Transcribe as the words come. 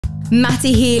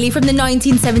Matty Healy from the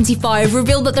 1975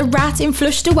 revealed that the rat in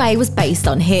Flushed Away was based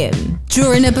on him.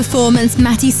 During a performance,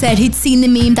 Matty said he'd seen the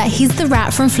meme that he's the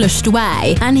rat from Flushed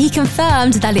Away, and he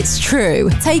confirmed that it's true.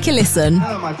 Take a listen.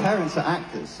 No, my parents are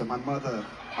actors, so my mother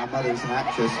is an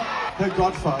actress. Her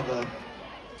godfather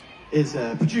is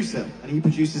a producer, and he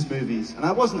produces movies. And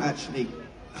I wasn't actually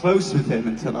close with him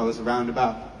until I was around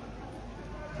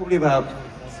probably about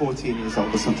 14 years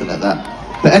old or something like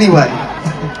that. But anyway,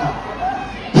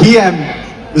 he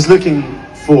was looking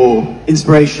for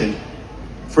inspiration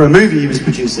for a movie he was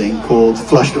producing called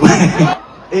Flushed Away.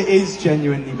 It is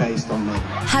genuinely based on me.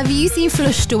 Have you seen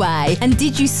Flushed Away, and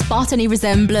did you spot any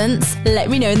resemblance? Let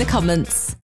me know in the comments.